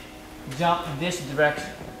this. Jump this direction.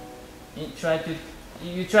 You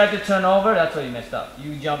try to turn over, that's where you messed up.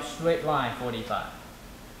 You jump straight line 45.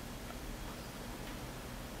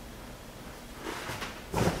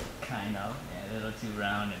 Kind of, yeah, a little too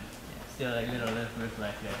round and yeah, still like little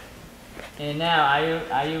reflex there. And now,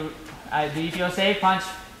 do you feel safe? Punch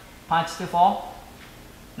to fall.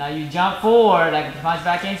 Now you jump forward like a punch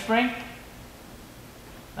back handspring,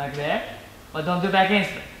 like there, but don't do back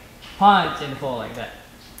handspring. Punch and fall like that.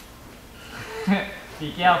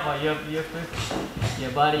 Be careful,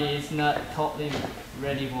 your body is not totally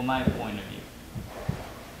ready for my point of view.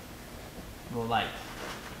 Go light.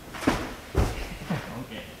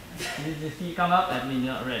 Okay. If the feet come up, that means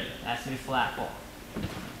you're not ready. Has to be flat fall.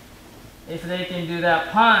 If they can do that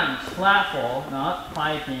punch, flat fall, not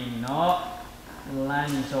piping, not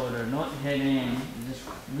landing shoulder, not hitting, just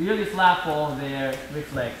really flat fall there,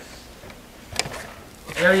 reflex.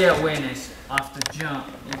 Area awareness after jump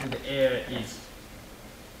into the air is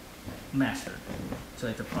mastered. So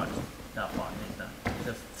it's a part, that part is done.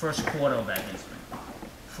 The first quarter of back handspring.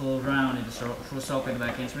 Full round in the full circle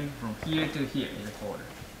back handspring from here to here is a quarter.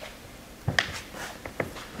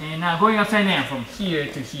 And now going upside down from here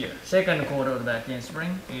to here. Second quarter of the back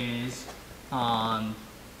handspring is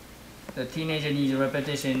the teenager needs a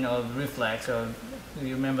repetition of reflex. So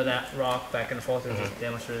you remember that rock back and forth? Just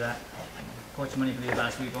demonstrate that. Coach manipulated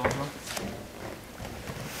last week also.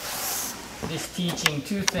 This teaching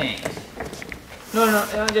two things. No,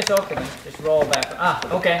 just octagon. Just roll back. Ah,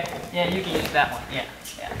 okay. Yeah, you can use that one. Yeah.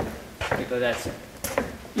 Because that's it.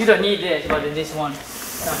 You don't need this, but this one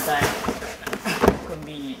sometimes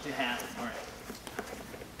convenient to have. All right.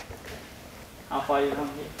 How far you come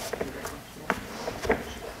here?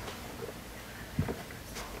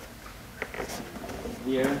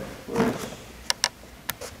 Here,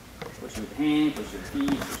 push with hand, push with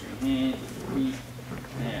feet, push with hand, push with feet.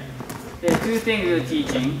 There. There are two things we're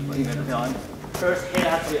teaching. What you're gonna tell him. First, head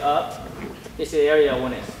has to be up. This is the area I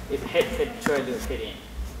want it. If head, try to hit in.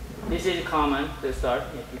 This is common to start.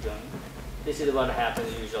 You keep going. This is what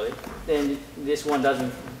happens usually. Then this one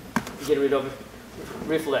doesn't get rid of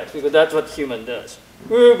reflex because that's what human does.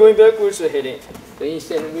 We're going backwards to hit in. So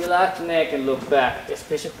instead, relax the neck and look back.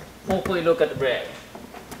 Especially, hopefully look at the breath.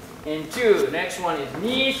 And two, next one is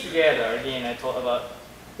knees together. Again, I talked about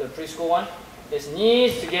the preschool one. It's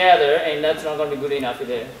knees together, and that's not going to be good enough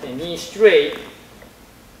either. The knees straight,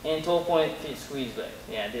 and toe point, feet squeeze back.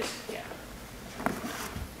 Yeah, this, yeah.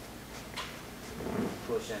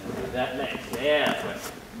 Push and do that next. Yeah,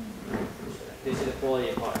 right. This is the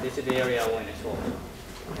quality part. This is the area when it's full.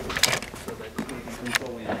 So that you can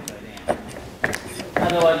control when it's right down.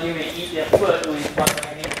 Otherwise, you may eat your foot when it's walking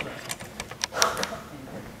right in.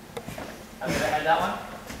 Have you ever had that one?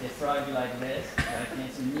 They frog you like this, right?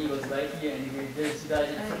 And some knee goes right here, and you just does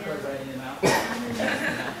it right in the mouth.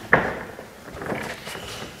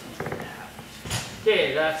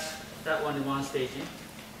 Okay, that's that one in one station.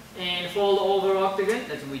 And fold over octagon,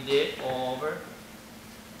 that's what we did, over.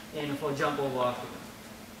 And for jump over octagon.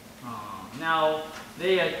 Now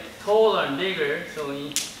they are taller and bigger, so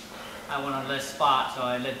I want a less spot, so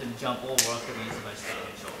I let them jump over octagon so I stay on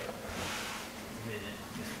the shoulder.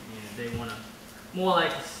 They want to, more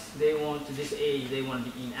like they want to this age, they want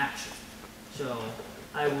to be in action. So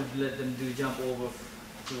I would let them do jump over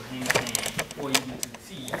to handstand or even to the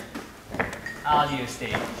feet earlier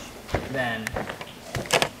stage than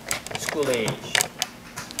school age.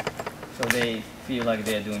 So they feel like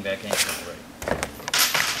they're doing back handstand already.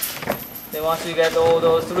 Then once you get all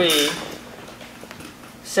those three,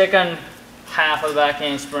 second half of back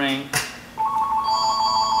handspring,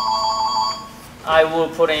 I will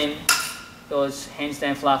put in those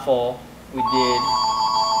handstand flat fall we did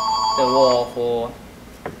the wall for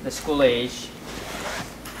the school age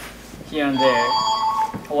here and there,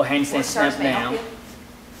 or handstand snap down.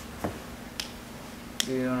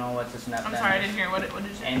 Do you know what the snap down? I'm sorry, I didn't hear. What did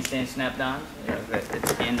you say? Handstand snap down. Yeah, at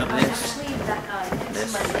the end of this. Actually,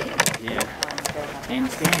 next Monday. Yeah.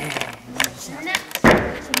 Handstand.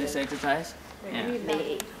 So this exercise. Yeah.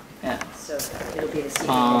 May 8th. Yeah. So it'll be the same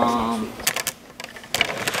next week.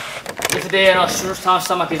 If they are not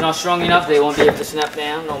stomach is not strong enough, they won't be able to snap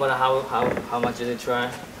down, no matter how much they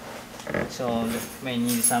try. So they may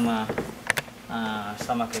need some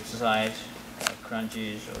stomach exercise, like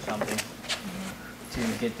crunches or something, to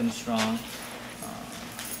get them strong.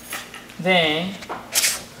 Then,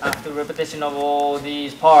 after repetition of all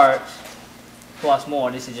these parts, plus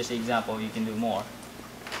more. This is just an example. You can do more.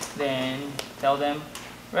 Then tell them,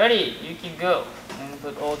 ready, you can go, and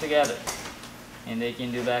put all together. And they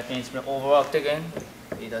can do back handspring over octagon,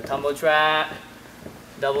 with a tumble track,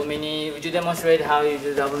 double mini. Would you demonstrate how you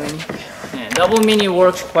do double mini? Yeah, double mini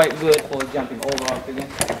works quite good for jumping over octagon.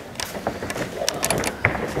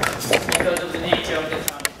 Because of the nature of the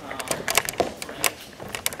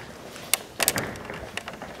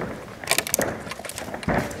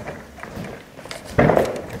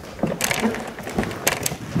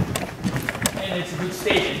and it's a good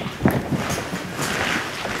staging.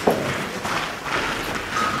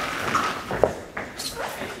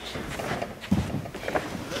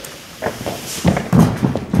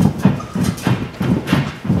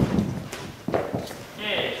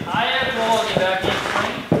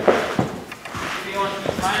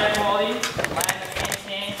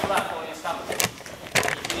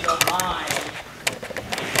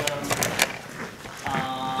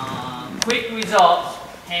 Quick results,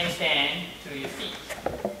 handstand to your feet.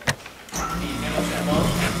 Please demonstrate both.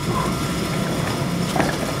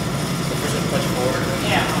 Push and push forward.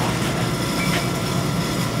 Yeah.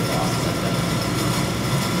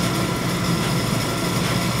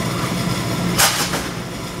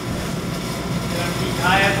 You're going to keep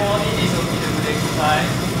higher quality. This will be the good exercise.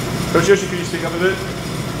 Coach Yoshi, could you speak up a bit?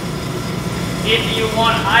 If you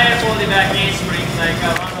want higher quality back handsprings, like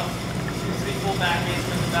a run of 2, 3, 4 back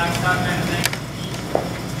handsprings, back tuck and neck,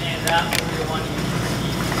 and that will be the one you need.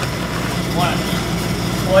 One of these.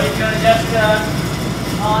 Or if you're just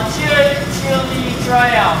chillly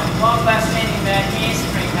try out, walk back standing back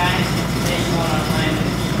handspring kind, then you want to land it.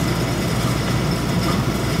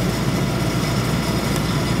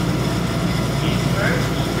 Hands first,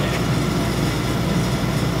 feet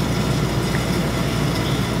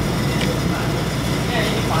back. Yeah,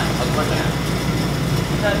 you'll be fine. I'll work it out.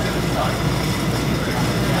 That's a good start.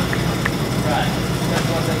 Right. That's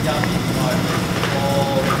what the jumping part.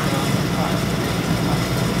 All the front.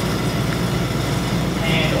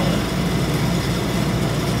 And over.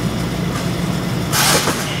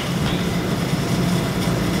 And feet.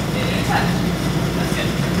 They didn't touch. That's good.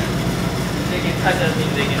 If they can touch other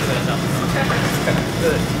things, they can do it themselves.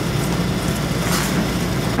 Good.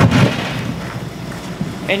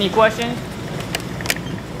 Any questions?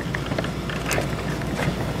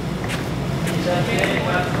 Okay,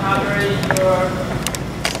 well, cover your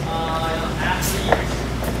athlete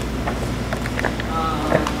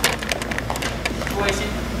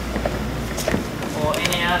situation or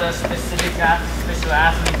any other specific special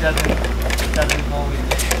athlete doesn't go with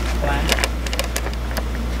the plan.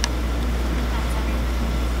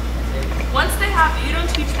 Once they have, you don't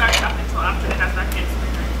teach back tap until after they have back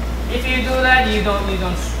handspring, right? If you do that, you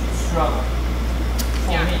don't struggle.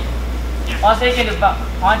 For Yeah. me. Yeah. Also, you can do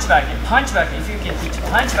punch back. If you can teach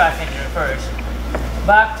punch back in first,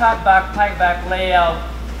 back tuck, back pike, back layout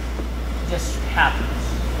just happens.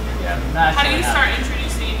 Yeah, How do you start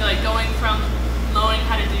introducing, like going from knowing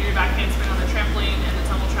how to do your back handspring on the trampoline and the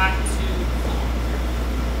tumble track to floor?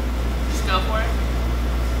 Just go for it.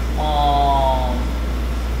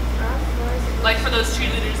 Like for those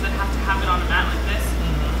cheerleaders that have to have it on a mat like this,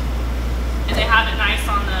 and they have it nice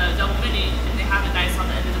on the double mini, and they have it nice on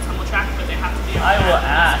the end of the tumble track, but they have to be on I the will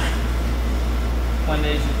mat. ask when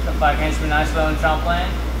they back handspring nice on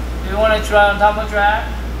trampoline. Do you want to try on tumble track?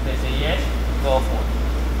 They say yes, go for it.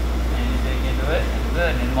 And if they can do it, it's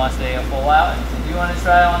good. And once they fall out, and say, do you want to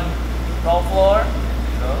try on roll floor?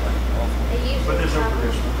 They go and go for it. But there's no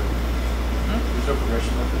progression with it. There's no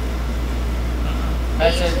progression with it.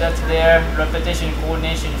 That's it. That's their repetition,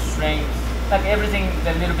 coordination, strength, like everything.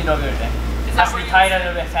 A little bit of everything. Is Has that to where be you tighter, a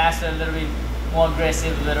little bit faster, a little bit more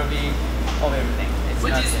aggressive, a little bit of everything. It's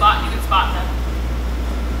Would not you it. spot? You can spot them.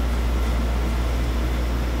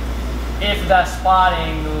 If the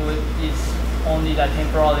spotting is only that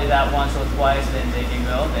temporarily that once or twice, then they can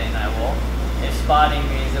go. Then I will. If spotting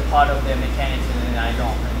is a part of their mechanics, then I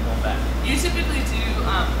don't. Then go back. You typically do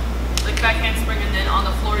like back handspring, and then on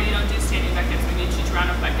the floor you don't do standing back handspring. You teach round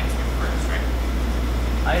of back handspring first, right?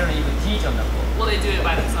 I don't even teach on the floor. Well, they do it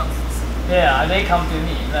by themselves. Yeah, they come to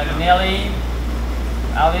me. Like Nelly,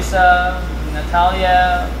 Alisa,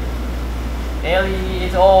 Natalia, Ellie,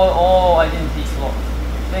 it's all I didn't teach floor.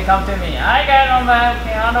 They come to me. I got it on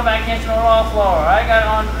back handspring raw floor. I got it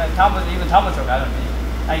on even tumble stroke. I don't teach.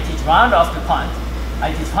 I teach round off to punch. I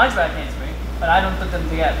teach punch back handspring, but I don't put them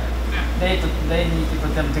together. Yeah. They need to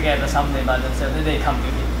put them together someday by themselves. Then they come to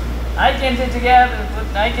me. I can do together.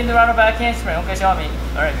 I can do round back handspring. Okay, show me.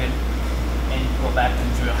 All right, good. And go back to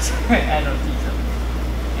drills. I don't teach them.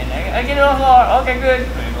 And I get it on the floor. Okay, good.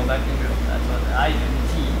 And go back to drills. That's what I do.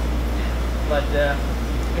 Teach. But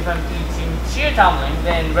if I'm teaching sheer tumbling,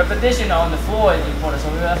 then repetition on the floor is important.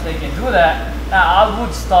 So if they can do that, now I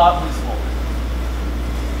would start with floor.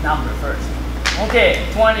 Number first. Okay,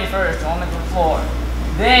 20 first on the floor.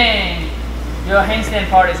 Then your handstand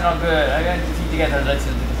part is not good. I'm going to feet together. Let's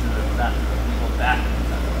do that. Go back.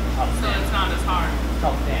 So it's not as hard.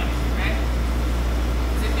 Top down. Right?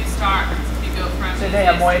 Because if you start, if you go from. So they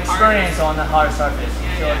have more experience on the hard surface,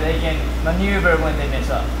 Yeah, so yeah. they can maneuver when they mess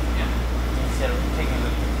up Yeah. instead of taking a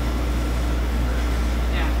look.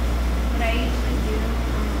 Yeah. What I usually do,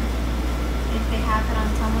 if they have it on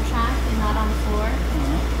tumble track and not on the floor,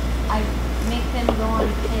 I make them go on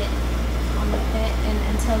the pit, and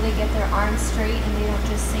until they get their arms straight and they don't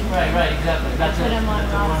just sink in. Right, exactly. That's put them on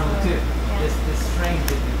that's rod one of the two. floor. Yeah. This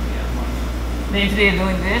strength is one. Then if they're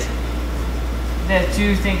doing this, there are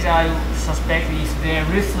two things I suspect. If their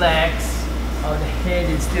reflex of the head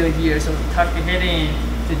is still here, so tuck the head in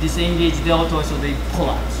to disengage the deltoid, so they pull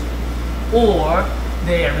out, or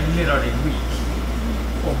they are literally weak,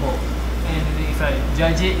 or both. And if I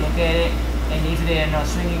judge it, look at it, and if they are not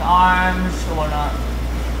swinging arms or not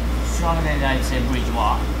strong, then I'd say bridge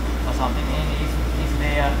walk or something. And if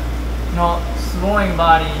they are not throwing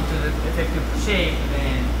body into the effective shape,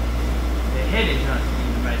 then the head is not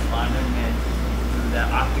in the right spot, and then do the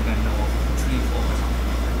octagon or tree fall or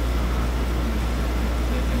something.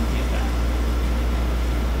 Let them get that.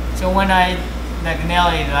 So when I, like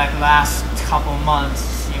Nelly, like last couple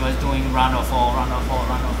months, she was doing run or fall, run or fall,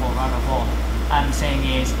 run or fall, run or fall. I'm saying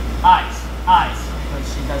is eyes, because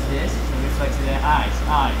she does this, so reflects in their eyes,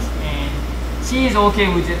 and she is okay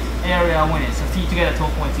with the area winning. So feet together, toe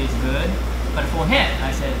points is good. But for him,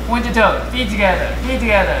 I said point to toe, feet together, feet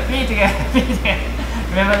together, feet together, feet together.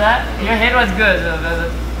 Remember that? Your head was good, so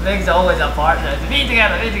the legs are always apart. So feet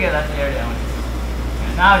together, that's the area winning.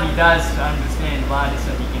 And now he does understand body,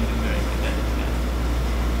 so he can do very good.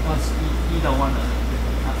 Well, either one of them.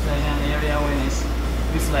 Upside down area when it's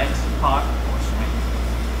reflex, part, or strength.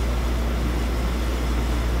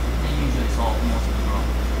 They usually solve most of the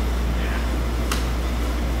problem.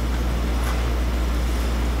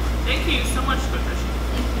 Thank you so much, Patricia.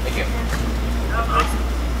 Thank you. That was awesome.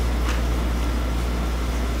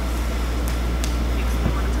 Thanks for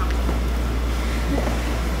more to talk about.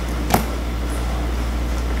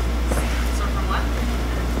 So from what?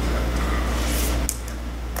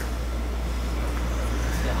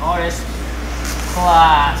 The hardest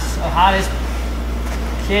class, or hardest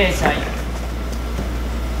kids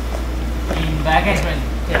in back handspring,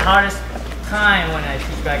 the hardest time when I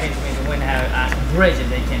teach back handspring is when I ask bridge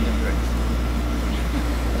and they can't do bridge.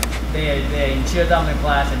 They're in sheer dominant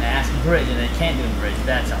class and they ask bridge and they can't do bridge.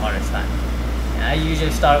 That's the hardest time. And I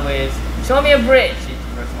usually start with, show me a bridge. It's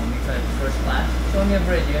the first one, because it's the first class. Show me a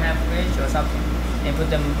bridge. You have a bridge or something, and let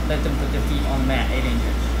them put their feet on the mat 8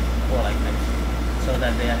 inches or like that, so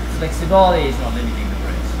that their flexibility is not limiting the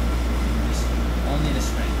bridge. Just only the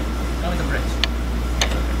strength. Show me the bridge.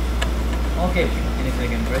 Okay, and if they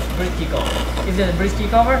can bridge kick over. If there's a bridge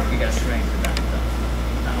kick over, you got strength to that.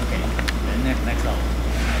 Okay, then next level.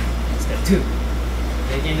 Step 2.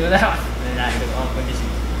 They can do that one. Then I do all conditioning.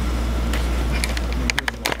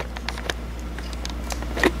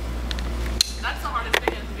 That's the hardest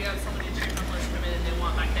thing is we have so many cheer tumblers come in and they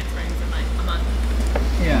want back handsprings in like a month.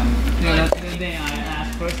 Yeah. That's the thing I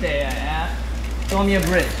asked. First day I asked, show me a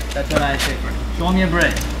bridge. That's what I say first. Show me a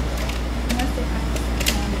bridge.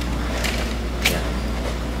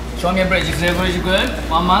 Show me a bridge. If the bridge is good,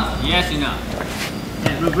 1 month, yes, enough.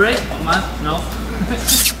 And the bridge, 1 month, no.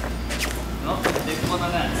 No, take one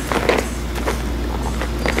on that.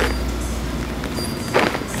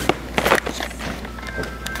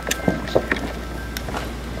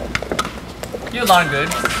 You learn good.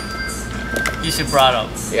 You should proud of.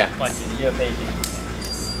 Yeah. You're patient.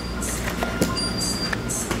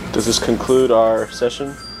 Does this conclude our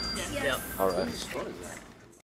session? Yes. Yep. All right.